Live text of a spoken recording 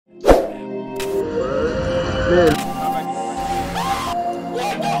Man.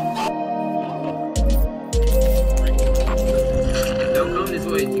 Don't come this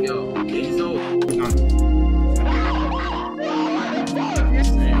way to go. Yeah, you know.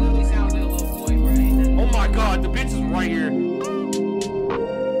 Oh my god, the bitch is right here.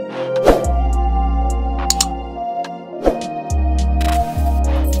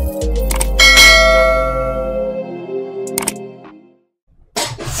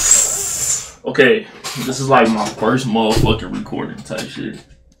 Okay, this is like my first motherfucking recording type shit.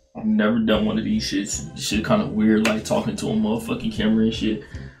 I've never done one of these shits. This shit kind of weird, like talking to a motherfucking camera and shit.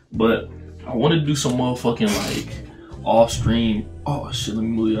 But I want to do some motherfucking like off-stream. Oh shit, let me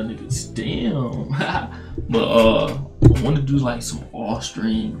move y'all niggas. Damn. But I want to do like some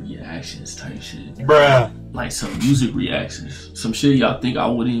off-stream reactions type shit. Bruh. Like some music reactions. Some shit y'all think I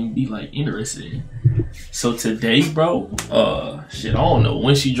wouldn't even be like interested in. So today, bro, shit, I don't know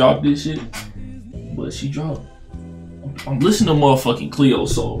when she dropped this shit. But she dropped. I'm listening to motherfucking Cleo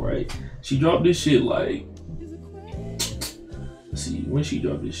Soul, right? She dropped this shit like. Let's see when she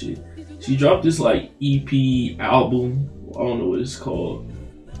dropped this shit. She dropped this like EP album. I don't know what it's called,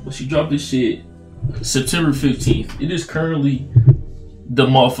 but she dropped this shit September 15th. It is currently the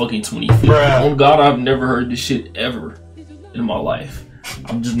motherfucking 25th. Oh God, I've never heard this shit ever in my life.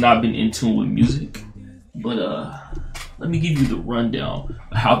 I've just not been in tune with music. But let me give you the rundown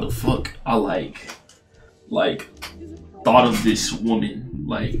of how the fuck I like thought of this woman,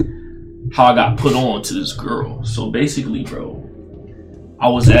 like how I got put on to this girl. So basically, bro, I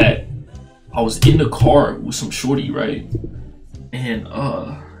was in the car with some shorty, right? And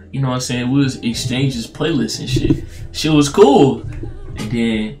you know what I'm saying, we was exchanging playlists and shit. Shit was cool. And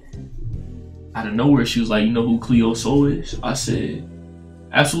then out of nowhere she was like, you know who Cleo Soul is? I said,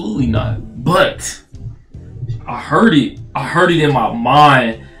 absolutely not. But I heard it in my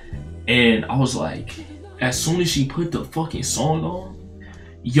mind, and I was like, as soon as she put the fucking song on,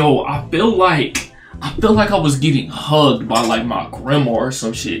 yo, I felt like I was getting hugged by like my grandma or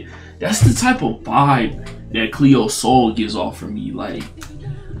some shit. That's the type of vibe that Cleo Soul gives off for me. Like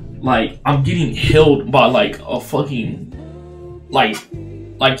I'm getting held by like a fucking like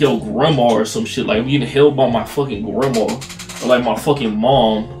your grandma or some shit. Like I'm getting held by my fucking grandma or like my fucking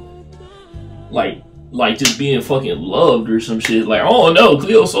mom. Like just being fucking loved or some shit. Like, oh no,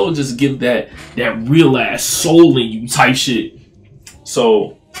 Cleo Soul just give that real ass soul in you type shit.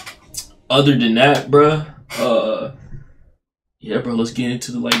 So other than that, bruh, yeah, bro, let's get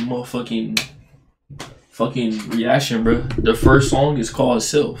into the like motherfucking fucking reaction, bruh. The first song is called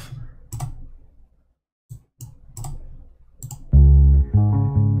Self.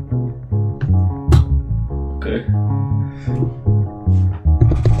 Okay.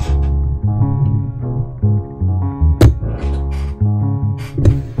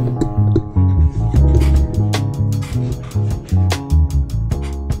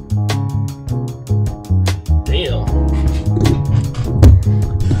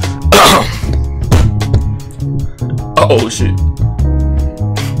 Oh shit.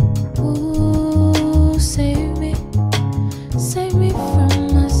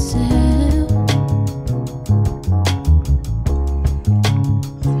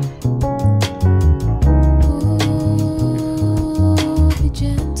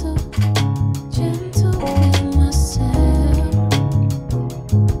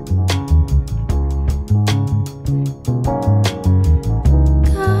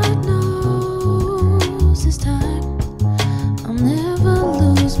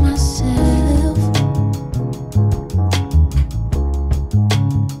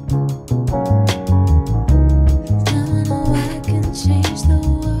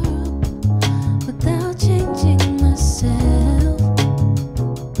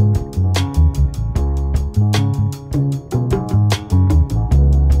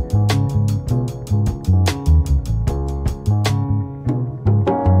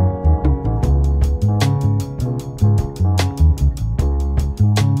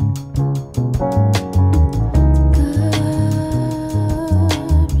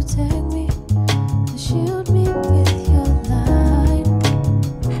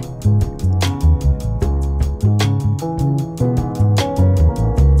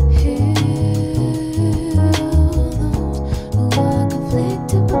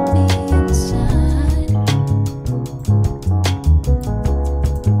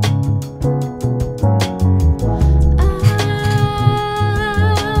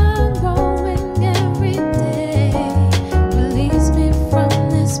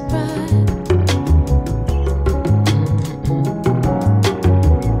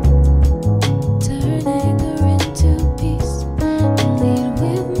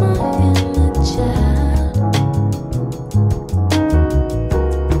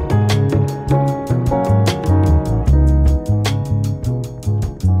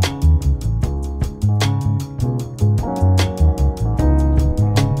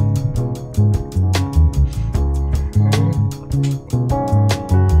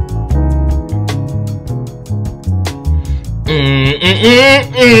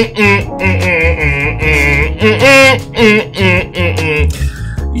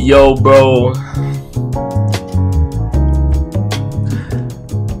 Yo, bro.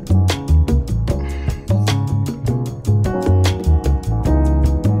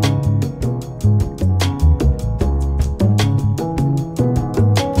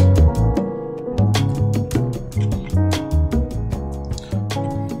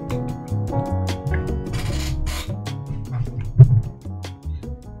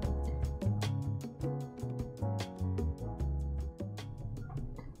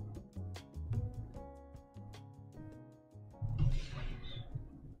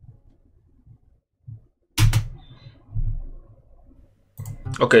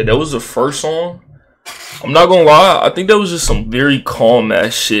 Okay, that was the first song. I'm not gonna lie, I think that was just some very calm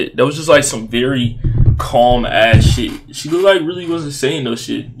ass shit. That was just like some very calm ass shit. She looked like really wasn't saying no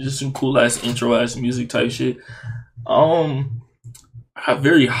shit. Just some cool ass intro ass music type shit. I have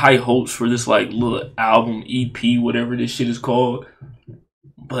very high hopes for this like little album, EP, whatever this shit is called.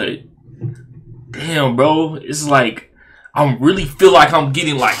 But damn, bro, it's like I really feel like I'm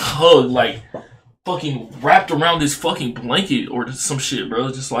getting like hugged, like fucking wrapped around this fucking blanket or some shit,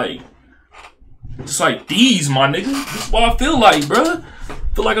 bro. Just like these, my nigga. This is what I feel like, bro.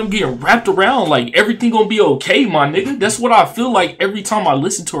 I feel like I'm getting wrapped around, like everything gonna be okay, my nigga. That's what I feel like every time I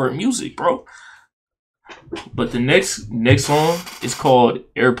listen to her music, bro. But the next song is called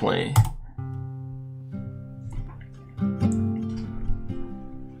Airplane.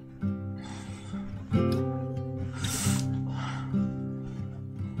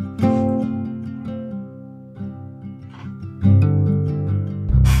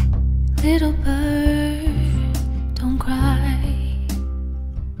 Little bird, don't cry.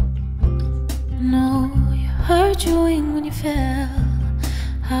 I know you hurt your wing when you fell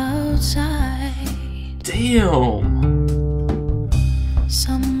outside. Damn.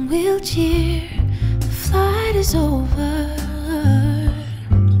 Some will cheer, the flight is over.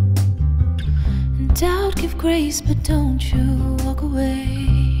 And doubt give grace, but don't you walk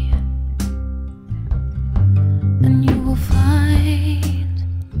away. And you will find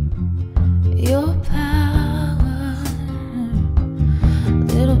your power.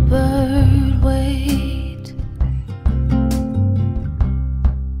 Little bird, wait.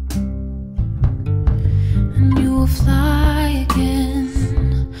 And you will fly again.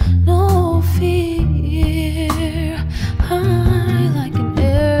 No fear. High like an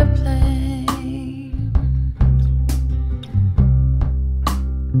airplane.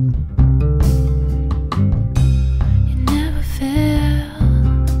 You never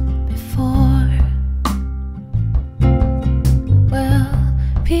fell before. Well,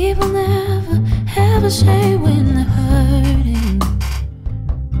 people never ever say when they're hurting.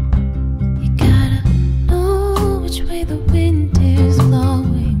 You gotta know which way the wind is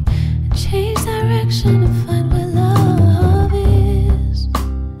blowing and change direction and find where love is.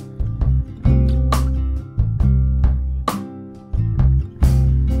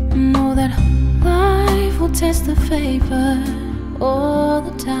 Know that life will test the favor all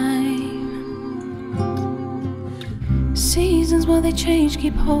the time. Seasons while they change,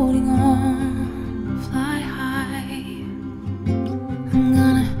 keep holding on, fly high. I'm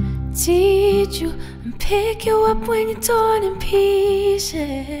gonna teach you and pick you up when you're torn in pieces.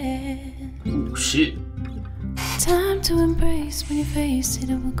 Shit. Time to embrace when you face it,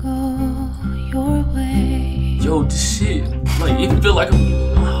 it will go your way. Yo, this shit, like, it feel like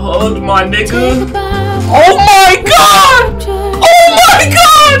I'm hugged, my Take nigga. a bow, Oh my god! capture Oh my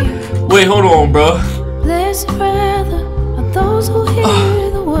god! Wait, hold on, bro. blessed rather are those who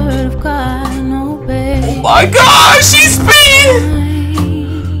hear the word of God and obey. Oh my god, she's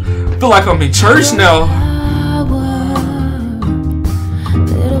spinning! I feel like I'm in church now.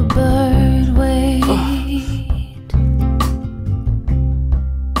 Little bird, wait.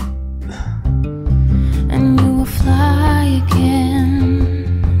 And you will fly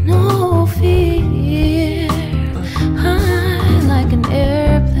again. No fear. High like an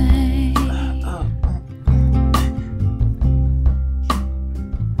airplane.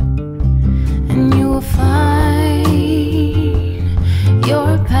 And you will find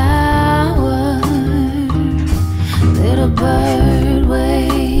your power. Little bird,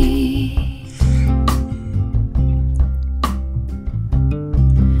 wait.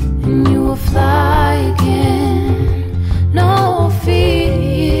 And you will fly again. No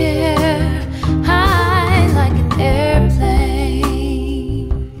fear. High like an airplane.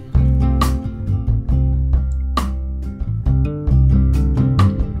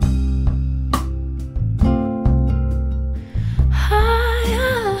 High,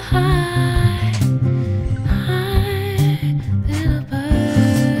 high, high, little bird.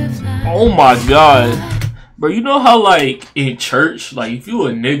 Oh my god. Bro, you know how like in church, like if you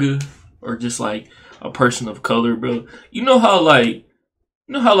a nigga or just like a person of color, bro, you know how like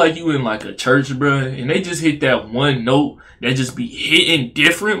you in like a church, bro, and they just hit that one note that just be hitting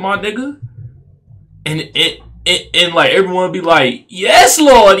different, my nigga. And like everyone be like, yes,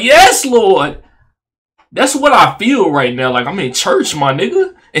 Lord, yes, Lord. That's what I feel right now. Like I'm in church, my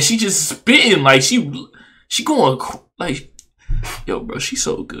nigga, and she just spitting like she going like, yo, bro, she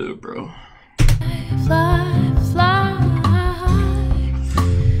so good, bro. Fly, fly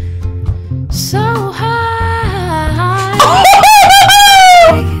so high.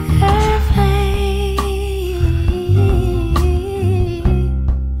 Like an airplane.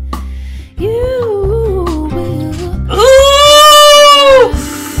 You will.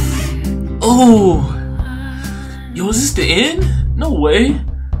 Oh, yo, is this the end? No way.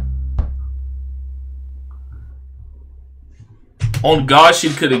 On God, she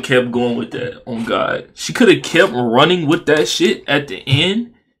could have kept going with that. On God, she could have kept running with that shit at the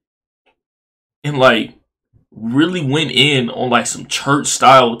end, and like really went in on like some church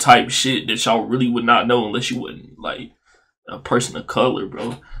style type shit that y'all really would not know unless you wasn't like a person of color,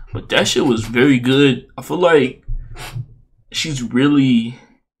 bro. But that shit was very good. I feel like she's really,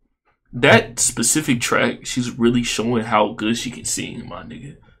 that specific track, she's really showing how good she can sing, my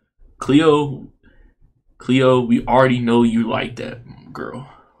nigga. Cleo, we already know you like that, girl,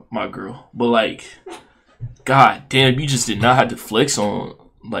 my girl. But like, god damn, you just did not have to flex on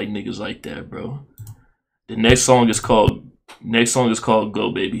like niggas like that, bro. The next song is called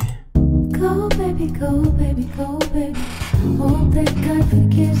Go Baby. Go baby, go baby, go baby. Hope that God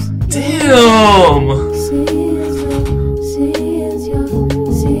forgives. Damn. Sins your.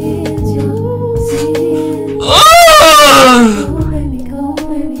 Ah! Go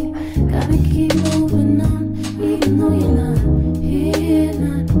baby, gotta keep moving on, even though you're not here,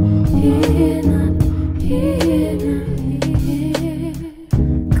 not here, not here.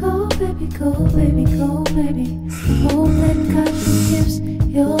 Go baby, go baby, go baby. Hope that God forgives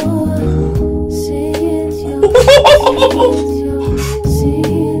your sins, your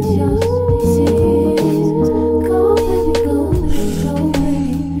sins. Go baby, go baby, go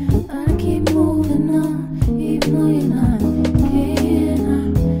baby. I keep moving on, even though you're not here,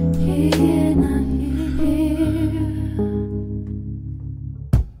 not here, not here.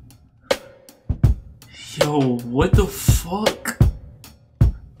 Yo, what the fuck?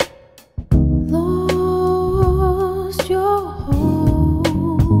 Lost your hope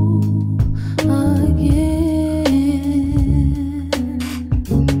again.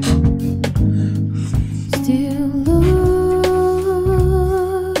 Still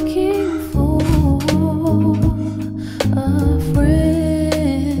looking for a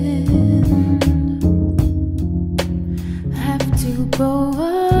friend. Have to grow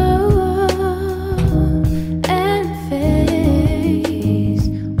up and face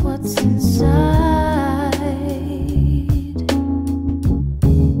what's inside.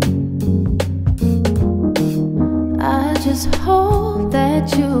 I just hope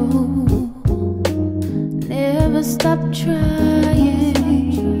that you never stop trying.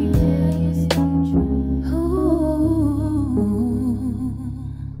 Ooh.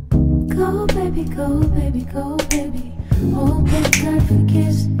 Go baby, go baby, go baby. Hope that God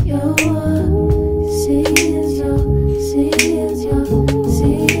forgives your sins, your sins, your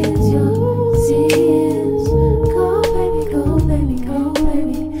sins, your sins. Go baby, go baby, go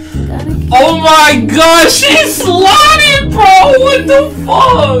baby. Gotta keep Oh my god, she's sliding, bro! What the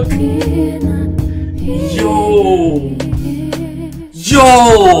fuck? here, not here.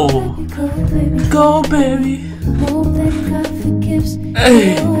 Yo! Go baby, Go, baby. hope that God forgives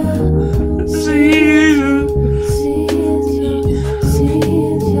Hey. your See you. sins, your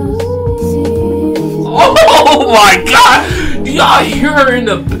sins, your sins. Oh my god! Do y'all hear her in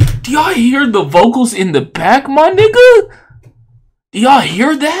the? Do y'all hear the vocals in the back, my nigga? Do y'all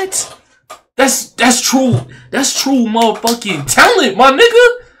hear that? That's true. That's true motherfucking talent, my nigga.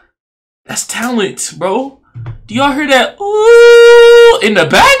 That's talent, bro. Do y'all hear that? Ooh, in the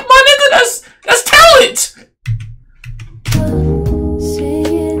back, my nigga. That's talent.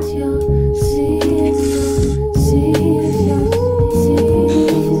 Sins, your sins, your sins, your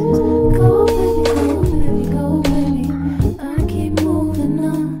sins. Go baby, go baby. I keep moving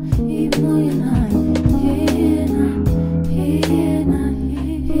on, even though you're not here, not here, not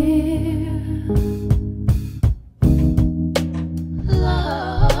here.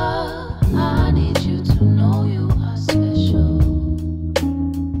 Love, I need you to know you are special.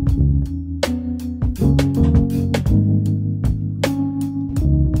 'Cause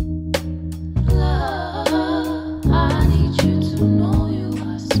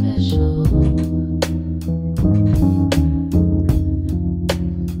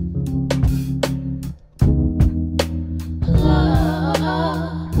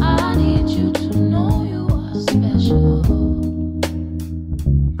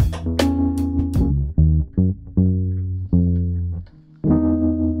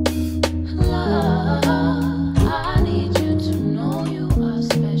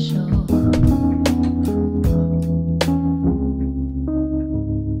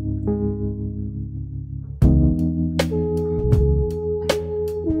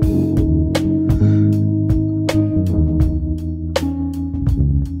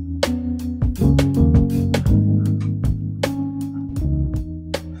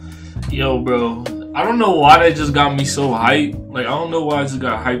don't know why that just got me so hyped. Like, I don't know why I just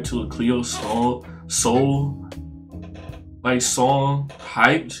got hyped to a Cleo soul like song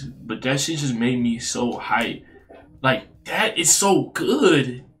hyped, but that shit just made me so hyped. Like, that is so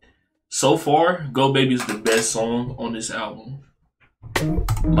good. So far, Go Baby is the best song on this album.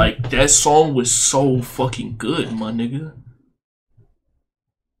 Like, that song was so fucking good, my nigga.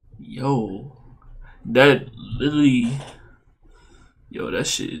 Yo, that literally, yo, that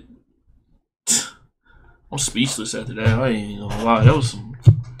shit. I'm speechless after that. I ain't gonna lie. That was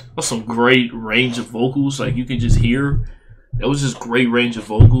some great range of vocals. Like, you could just hear. That was just great range of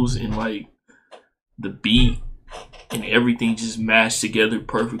vocals, and like the beat and everything just mashed together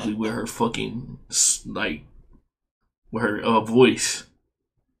perfectly with her fucking like with her voice.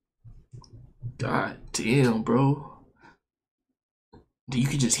 God damn, bro. You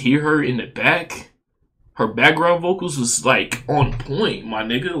could just hear her in the back. Her background vocals was like on point, my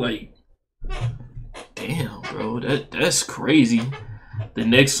nigga. Like, damn, bro. That's crazy. The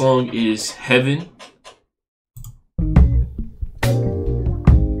next song is Heaven.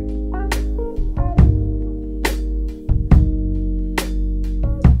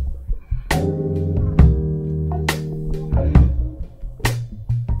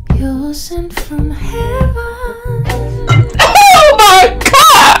 You're sent from heaven. Oh my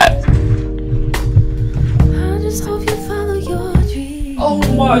god! I just hope you follow your dreams. Oh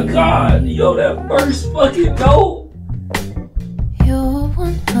my god! Yo, that first fucking note. You're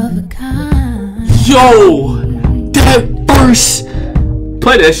one of a kind. Yo, that verse.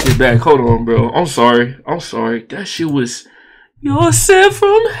 Play that shit back. Hold on, bro. I'm sorry. That shit was. You're sent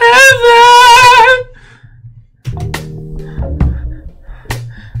from heaven.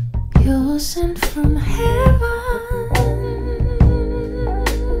 You're sent from heaven.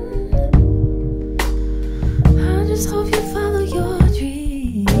 I just hope you follow your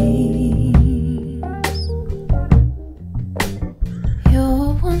dreams.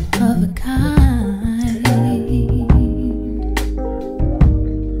 You're one of a kind,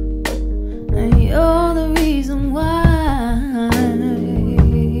 and you're the reason why.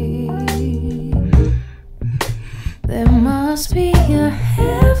 There must be a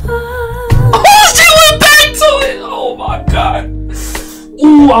heaven. Oh, she went back to it. Oh my god.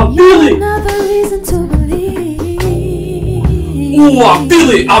 Ooh, I feel it. Another reason to believe. Ooh, I feel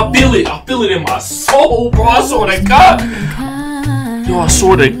it. I feel it in my soul, bro. I swear to God. Yo, I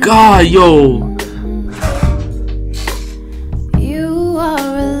swear to God, yo. You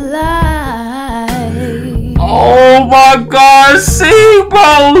are alive. Oh my God, sing,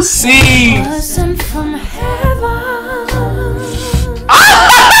 bro, sing. Person from heaven.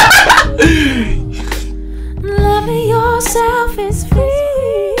 Loving yourself is free.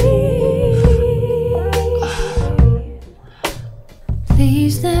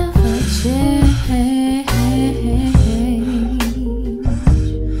 Please never change.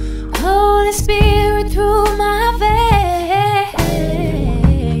 Holy Spirit through my veins.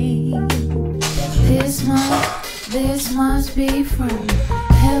 This must be from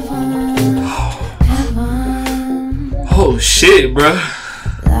heaven. Heaven. Oh shit, bro.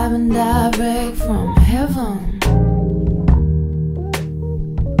 Live and direct from heaven.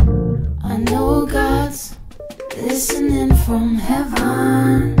 I know God's listening from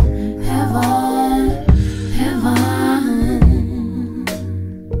heaven. Heaven. Heaven.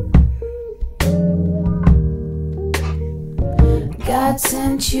 God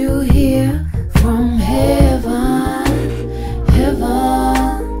sent you here from heaven.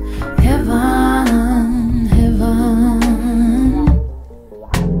 Heaven. Heaven. Heaven.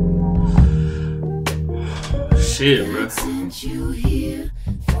 Shit, bro. Sent you here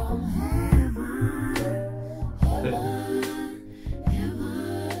from heaven. Heaven.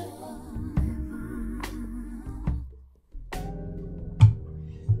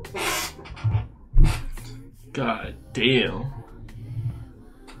 God damn.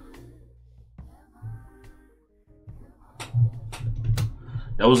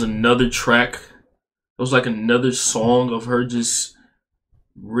 That was another track. It was like another song of her just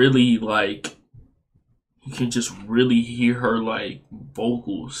really like, you can just really hear her like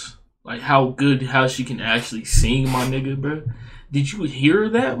vocals. Like how she can actually sing, my nigga, bro. Did you hear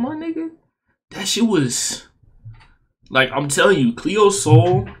that, my nigga? That shit was like, I'm telling you, Cleo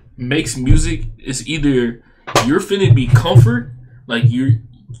Soul makes music. It's either you're finna be comfort, like you're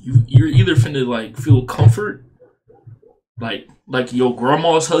either finna like feel comfort, like your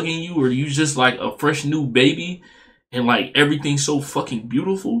grandma's hugging you, or you just like a fresh new baby, and like everything's so fucking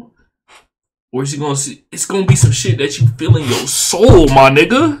beautiful. Or is it's gonna be some shit that you feel in your soul, my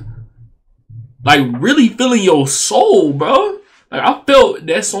nigga. Like really feeling your soul, bro. Like I felt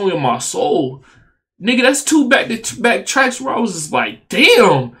that song in my soul. Nigga, that's 2 back-to-back tracks where I was just like,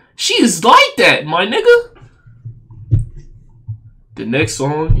 damn, she is like that, my nigga. The next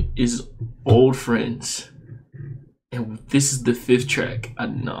song is Old Friends. And this is the 5th track out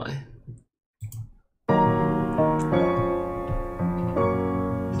of 9.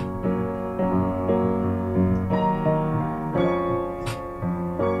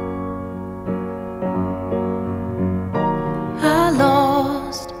 I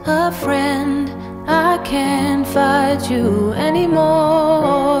lost a friend, I can't fight you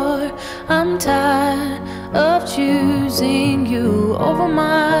anymore. I'm tired of choosing you over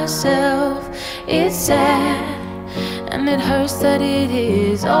myself. It's sad and it hurts that it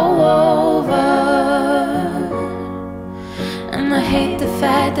is all over, and I hate the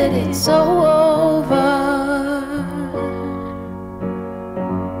fact that it's so over.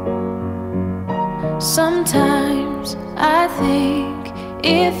 Sometimes I think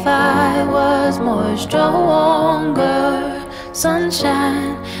if I was more stronger,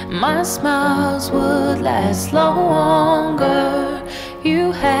 sunshine, my smiles would last longer.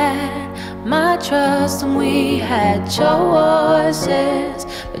 You had my trust and we had choices,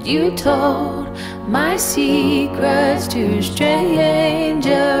 but you told my secrets to strangers.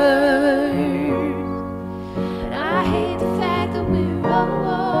 But I hate the fact that we're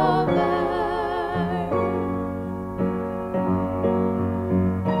over.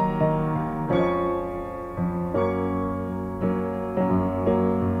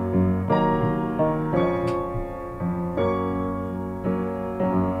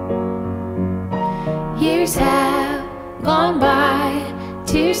 Years have gone by,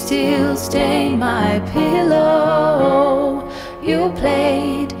 tears still stain my pillow. You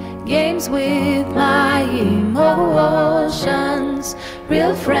played games with my emotions.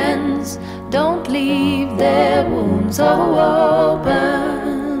 Real friends don't leave their wounds open,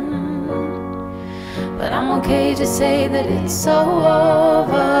 but I'm okay to say that it's so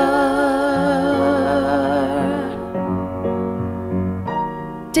over.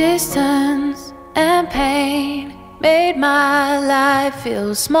 Distance and pain made my life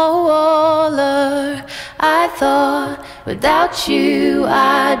feel smaller. I thought without you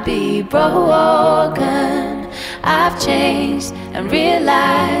I'd be broken. I've changed and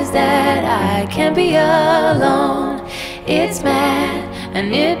realized that I can't be alone. It's mad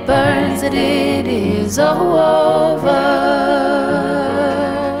and it burns that it is over,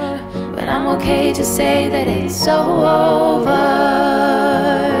 but I'm okay to say that it's so over.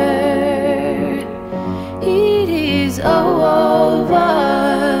 It is over.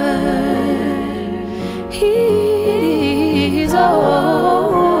 It is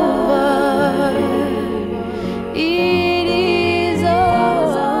over. It is over.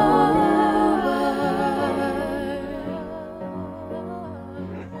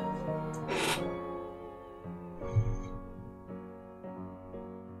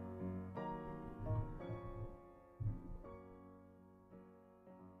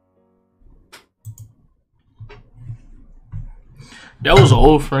 That was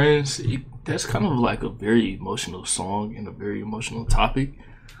Old Friends. That's kind of like a very emotional song and a very emotional topic.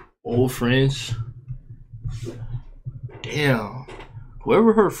 Old Friends. Damn.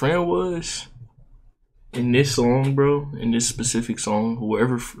 Whoever her friend was in this song, bro, in this specific song,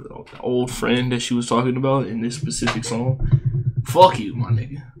 whoever old friend that she was talking about in this specific song, fuck you, my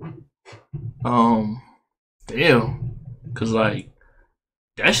nigga. Damn. Cause like,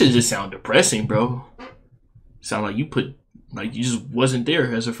 that shit just sound depressing, bro. Sound like you just wasn't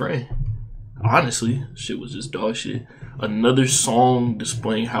there as a friend. Honestly, shit was just dog shit. Another song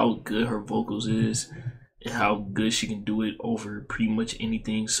displaying how good her vocals is and how good she can do it over pretty much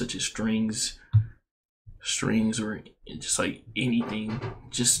anything, such as strings or just like anything.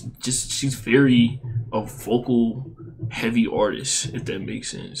 Just she's very a vocal heavy artist, if that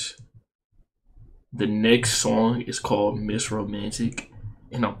makes sense. The next song is called Miss Romantic,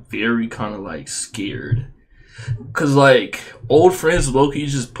 and I'm very kind of like scared. Cause like Old Friends low-key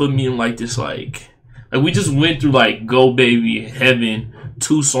just put me in like this like we just went through like Go Baby, Heaven,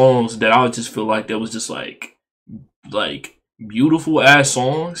 2 songs that I just feel like that was just like beautiful ass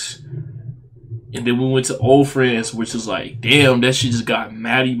songs, and then we went to Old Friends, which is like damn, that shit just got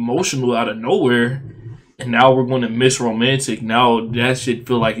mad emotional out of nowhere, and now we're going to Miss Romantic. Now that shit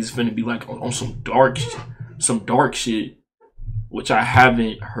feel like it's finna be like on some dark shit, which I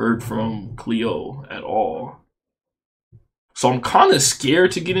haven't heard from Cleo at all. So I'm kind of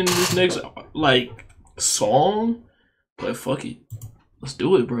scared to get into this next like song, but fuck it, let's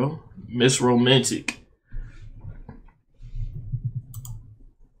do it, bro. Miss Romantic.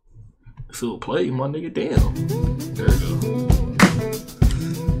 If it'll play, my nigga, damn. There we go.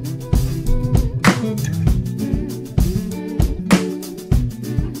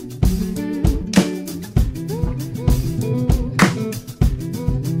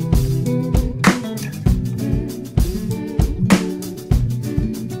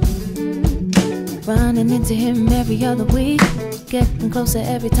 running into him every other week, getting closer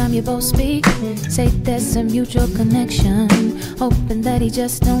every time you both speak. Say there's a mutual connection, hoping that he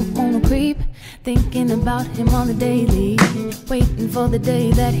just don't wanna creep. Thinking about him on the daily, waiting for the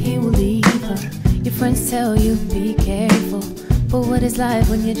day that he will leave her. Your friends tell you be careful, but what is life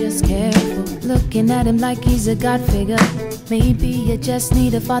when you're just careful? Looking at him like he's a god figure. Maybe you just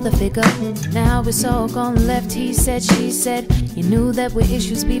need a father figure. Now it's all gone left, he said, she said. You knew there were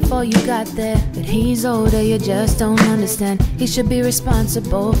issues before you got there, but he's older, you just don't understand. He should be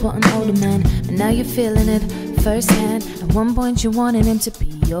responsible for an older man, but now you're feeling it firsthand. At one point you wanted him to be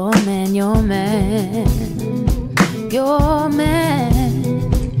your man, your man, your man,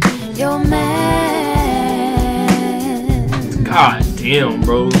 your man. God damn,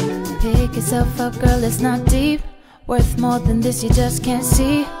 bro. Pick yourself up, girl, it's not deep. Worth more than this, you just can't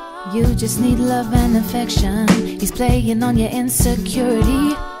see. You just need love and affection. He's playing on your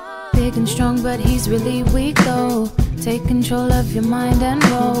insecurity. Big and strong, but he's really weak though. Take control of your mind and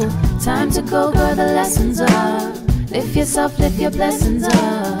roll. Time to go, girl, the lessons are. Lift yourself, lift your blessings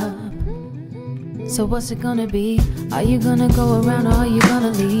up. So what's it gonna be? Are you gonna go around or are you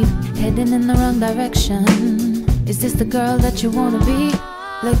gonna leave? Heading in the wrong direction. Is this the girl that you wanna be?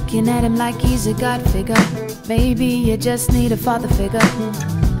 Looking at him like he's a god figure. Maybe you just need a father figure,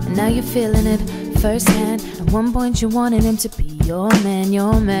 and now you're feeling it firsthand. At one point you wanted him to be your man,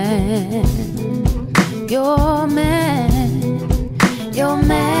 your man, your man, your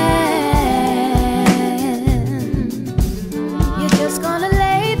man. You're just gonna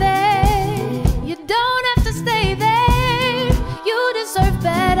lay there. You don't have to stay there. You deserve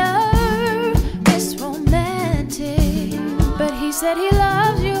better. It's romantic, but he said he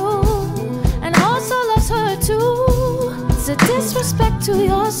loves you and also loves her too. It's a disrespect to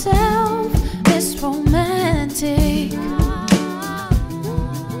yourself. It's romantic.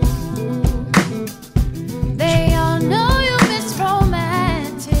 They all know you miss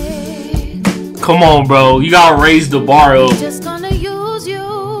romantic. Come on, bro. You gotta raise the bar up. He's just gonna use you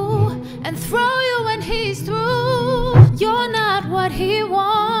and throw you when he's through. You're not what he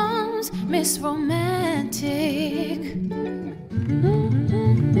wants, Miss Romantic.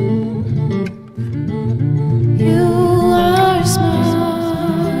 You are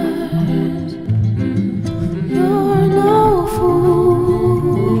smart. You're no fool.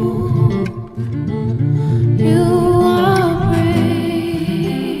 You are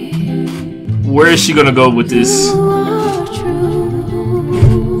brave. Where is she gonna go with this? You are true.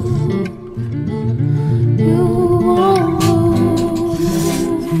 You won't lose.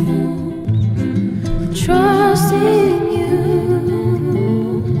 Trust in you.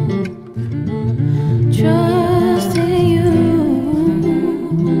 Trust in you.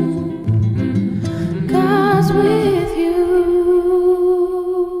 God's with you.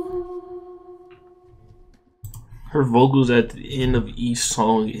 Her vocals at the end of each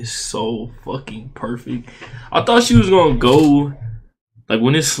song is so fucking perfect. I thought she was gonna go, like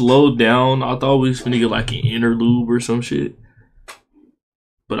when it slowed down, I thought we was gonna get like an interlude or some shit.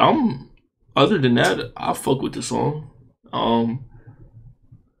 But other than that, I fuck with the song.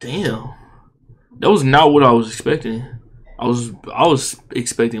 Damn. That was not what I was expecting. I was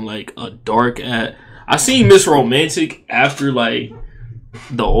expecting like a dark I seen Miss Romantic after like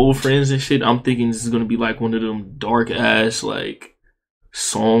the old friends and shit. I'm thinking this is gonna be like one of them dark ass like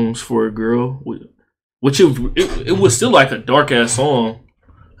songs for a girl, which it was still like a dark ass song.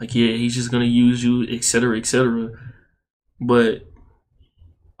 Like, yeah, he's just gonna use you, etc., etc. But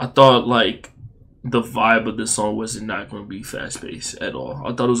I thought like the vibe of the song was not gonna be fast paced at all.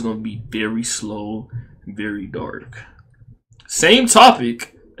 I thought it was gonna be very slow, very dark. Same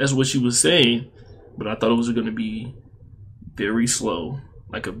topic as what she was saying, but I thought it was gonna be very slow,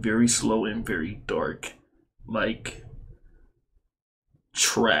 like a very slow and very dark, like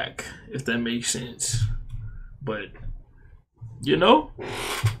track, if that makes sense. But you know,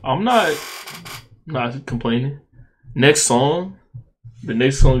 I'm not complaining. Next song, the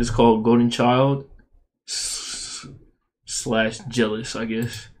next song is called Golden Child / Jealous, I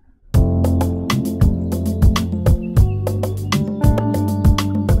guess.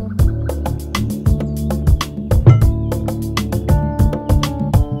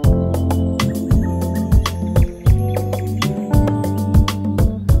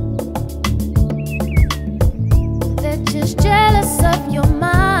 They're just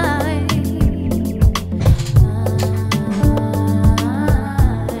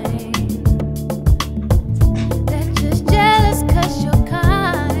jealous 'cause you're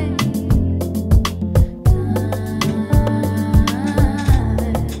kind.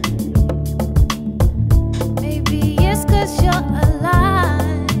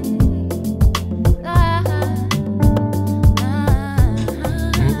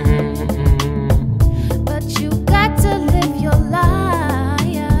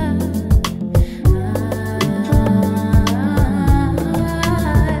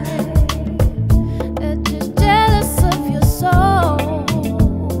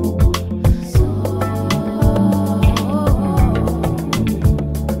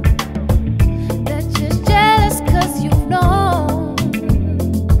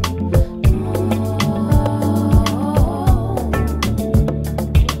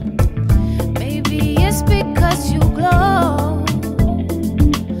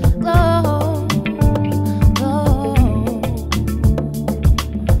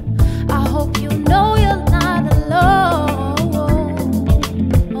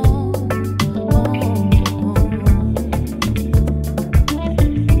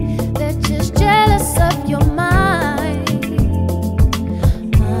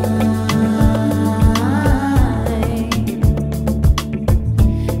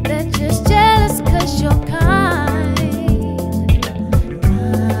 They're just jealous 'cause you're kind.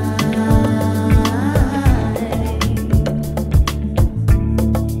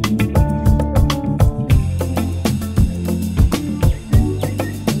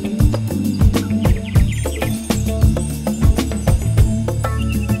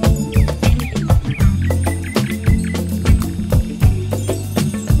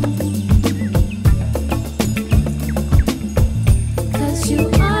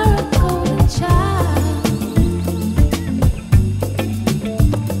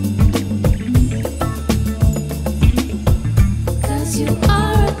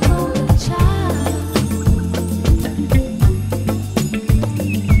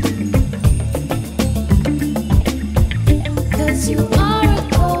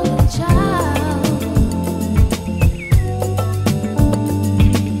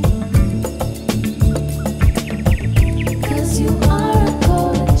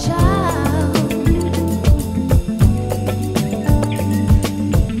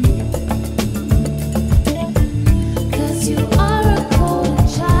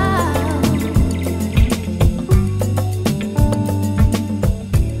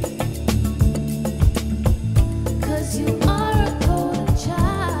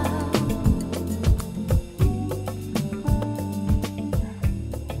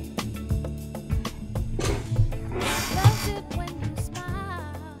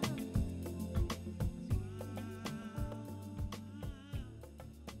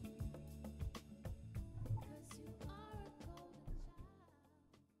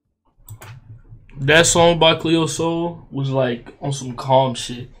 That song by Cleo Soul was like on some calm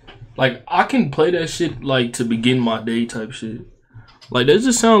shit. Like I can play that shit like to begin my day type shit. Like that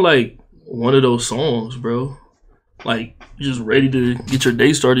just sound like one of those songs, bro. Like just ready to get your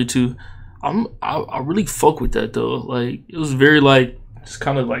day started to. I really fuck with that though. Like it was very like just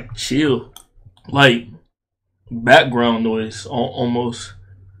kind of like chill, like background noise almost,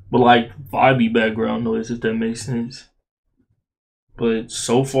 but like vibey background noise if that makes sense. But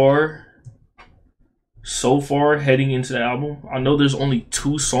so far heading into the album, I know there's only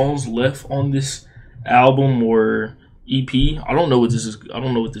 2 songs left on this album or EP. I don't know what this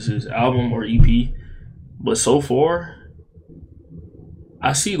is, album or EP. But so far,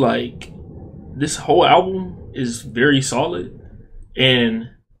 I see like this whole album is very solid,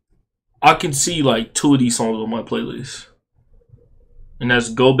 and I can see like 2 of these songs on my playlist, and that's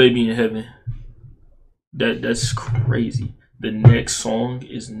 "Go Baby in Heaven." That's crazy. The next song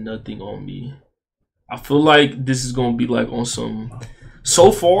is "Nothing on Me." I feel like this is gonna be like on some.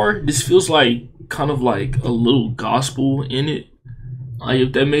 So far, this feels like kind of like a little gospel in it, like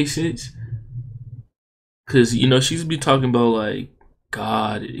if that makes sense. Cause you know she's be talking about like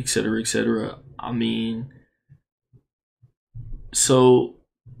God, etc., etc. I mean, so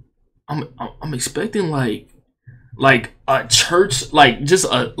I'm expecting like a church, like just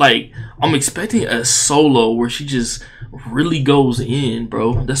a like I'm expecting a solo where she just really goes in,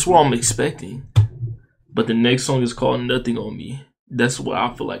 bro. That's what I'm expecting. But the next song is called "Nothing on Me." That's what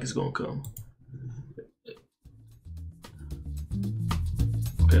I feel like it's gonna come.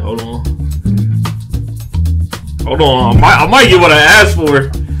 Okay, hold on. I might get what I asked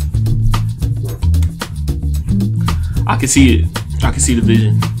for. I can see it. I can see the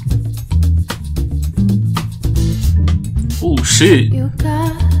vision. Oh shit. You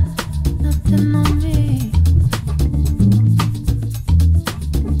got nothing on me.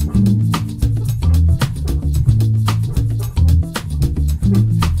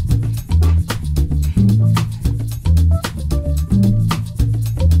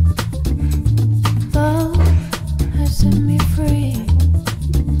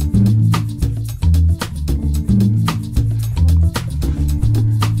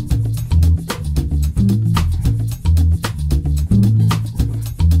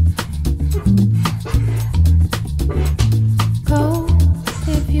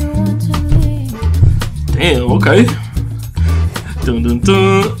 Damn, okay. Dun dun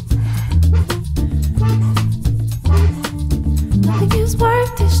dun. Nothing is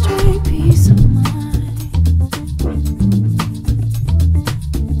worth this stray peace of mind.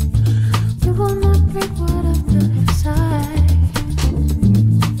 You will not break what I've built inside.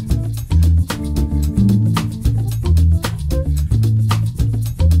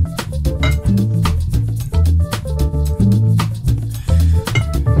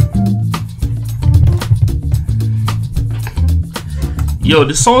 Yo,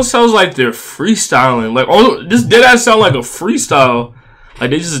 this song sounds like they're freestyling. Like, oh, this dead ass sound like a freestyle. Like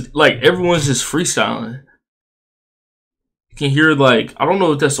they just like everyone's just freestyling. can hear like, I don't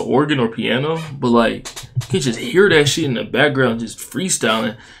know if that's an organ or piano, but like you can just hear that shit in the background just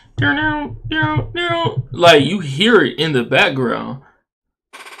freestyling. Like you hear it in the background,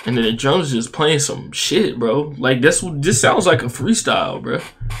 and then the drums just playing some shit, bro. Like that's what this sounds like, a freestyle, bro.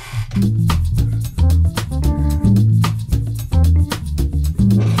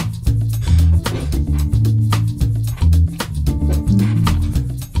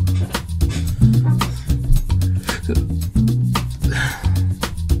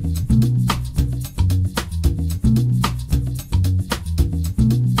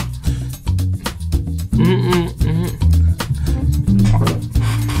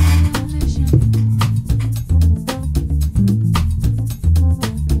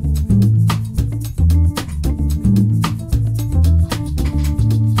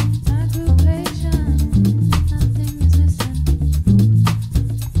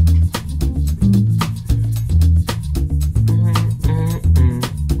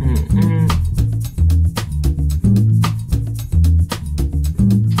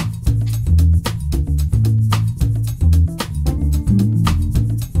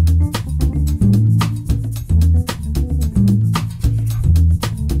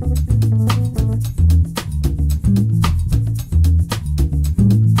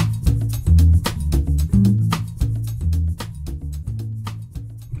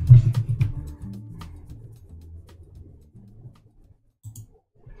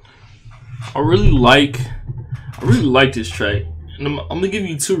 I really like this track, and I'm gonna give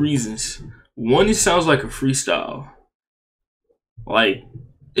you two reasons. One, it sounds like a freestyle. Like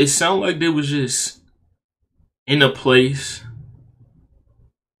it sounded like they was just in a place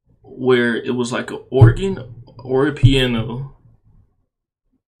where it was like an organ or a piano,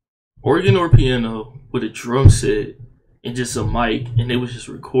 with a drum set and just a mic, and they was just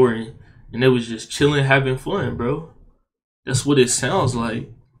recording, and they was just chilling, having fun, bro. That's what it sounds like.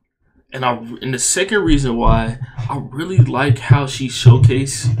 And the second reason why I really like how she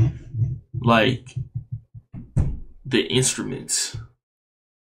showcased like the instruments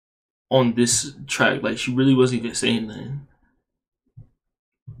on this track. Like she really wasn't even saying nothing.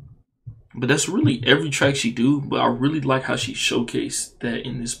 But that's really every track she do. But I really like how she showcased that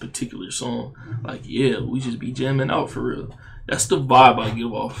in this particular song. Like, yeah, we just be jamming out for real. That's the vibe I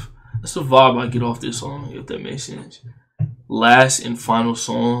give off. That's the vibe I get off this song, if that makes sense. Last and final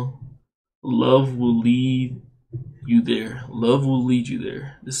song. Love will lead you there. Love will lead you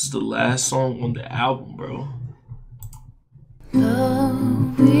there. This is the last song on the album, bro.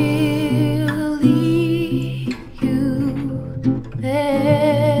 Love will lead you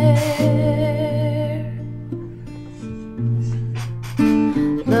there.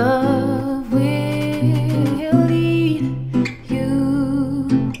 Love will lead you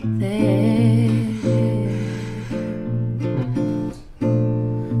there.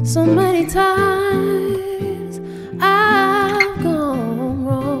 So many times I've gone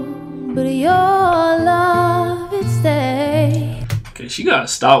wrong, but your love it stayed. Okay, she gotta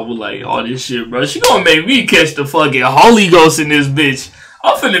stop with like all this shit, bro. She gonna make me catch the fucking Holy Ghost in this bitch.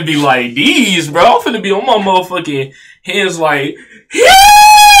 I'm finna be like these, bro. I'm finna be on my motherfucking hands like,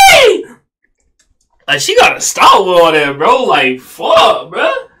 hey! Like she gotta stop with all that, bro. Like, fuck,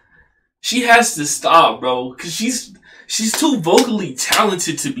 bro. She has to stop, bro, cause she's too vocally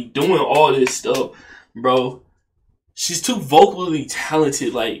talented to be doing all this stuff, bro. She's too vocally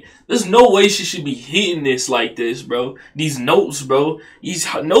talented. Like, there's no way she should be hitting this like this, bro. These notes, bro. These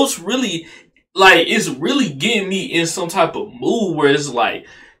notes really, like, it's really getting me in some type of mood where it's like,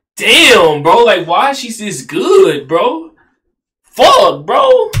 damn, bro. Like, why is she this good, bro? Fuck,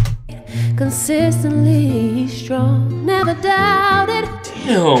 bro. Consistently strong, never doubted.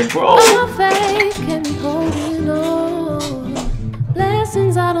 Damn, bro. My faith can be holding on.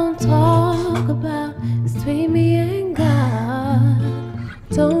 Blessings I don't talk about. It's between me and God.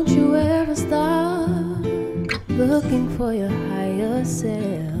 Don't you ever stop looking for your higher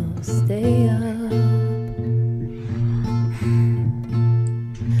self. Stay up.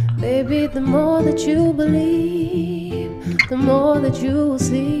 Baby, the more that you believe, the more that you will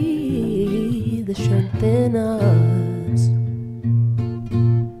see the strength in us.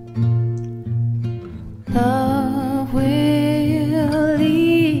 Love will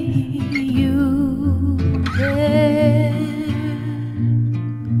lead you there.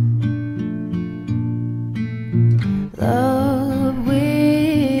 Love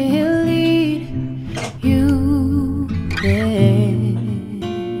will lead you there.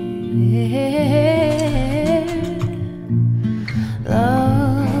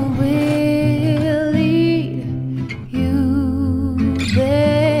 Love will lead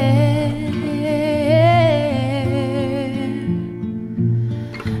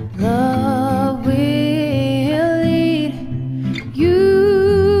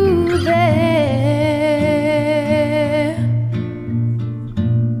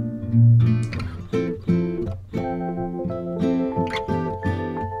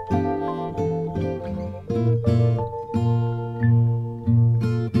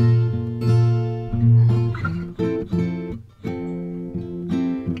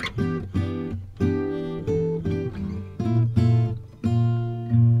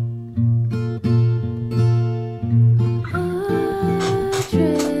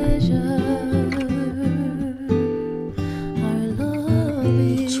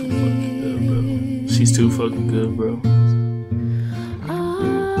fucking good, bro.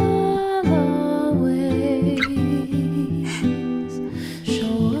 I'll always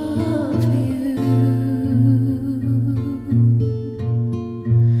show up for you.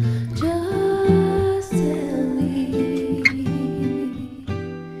 Just tell me,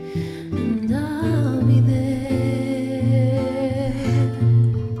 and I'll be there.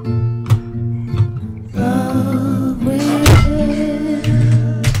 Love will.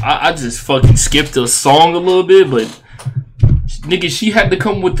 I just fucking skipped the song a little bit, but nigga, she had to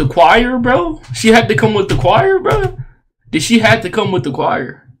come with the choir, bro. She had to come with the choir, bro. Did she have to come with the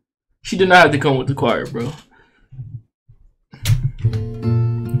choir? She did not have to come with the choir, bro.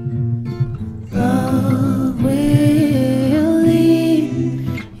 Love will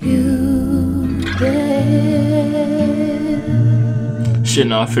lead you there. Shit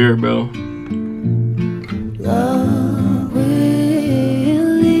not fair, bro. Love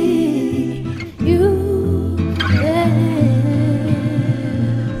will lead you there.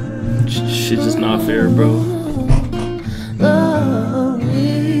 Shit just not fair, bro. Love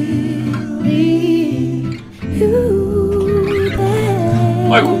will lead you there.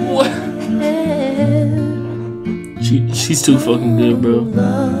 Like what? She's too fucking good, bro.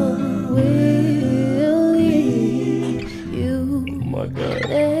 Love will lead you Oh my god.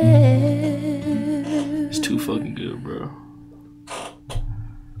 there. It's too fucking good, bro.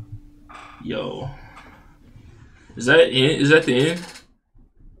 Yo. Is that it? Is that the end?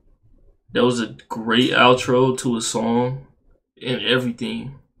 That was a great outro to a song and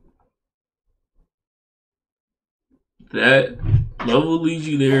everything. That Love Will Lead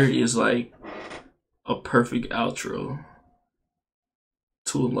You There is like a perfect outro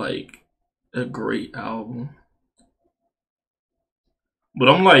to like a great album. But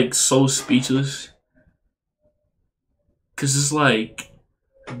I'm like so speechless. Cause it's like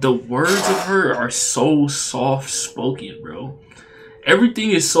the words of her are so soft spoken, bro.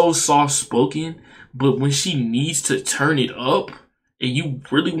 Everything is so soft spoken, but when she needs to turn it up and you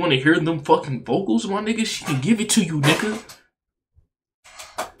really want to hear them fucking vocals, my nigga, she can give it to you, nigga.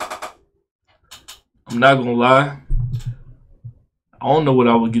 I'm not gonna lie. I don't know what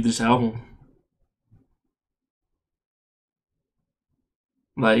I would give this album.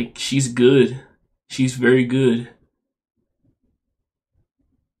 Like, she's good. She's very good.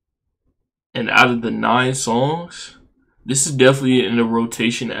 And out of the 9 songs, this is definitely in the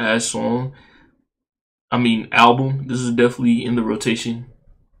rotation as song. I mean, album. This is definitely in the rotation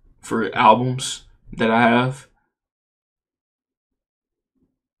for albums that I have.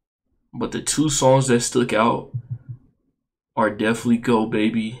 But the 2 songs that stuck out are definitely Go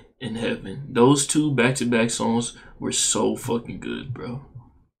Baby and Heaven. Those 2 back-to-back songs were so fucking good, bro.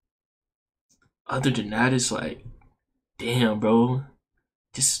 Other than that, it's like, damn, bro.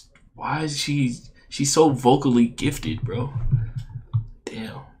 Just, why is she's so vocally gifted, bro?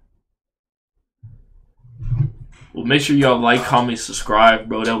 Damn. Well, make sure y'all like, comment, subscribe,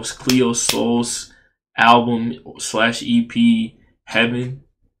 bro. That was Cleo Soul's album / EP, Heaven.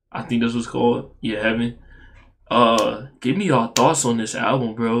 I think that's what's called. Yeah, Heaven. Give me y'all thoughts on this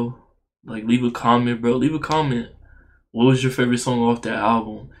album, bro. Like, leave a comment, bro. Leave a comment. What was your favorite song off that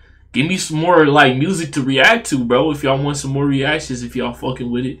album? Give me some more, like, music to react to, bro. If y'all want some more reactions, if y'all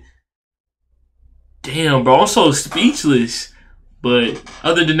fucking with it. Damn, bro. I'm so speechless. But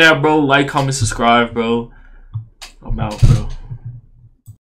other than that, bro, like, comment, subscribe, bro. I'm out, bro.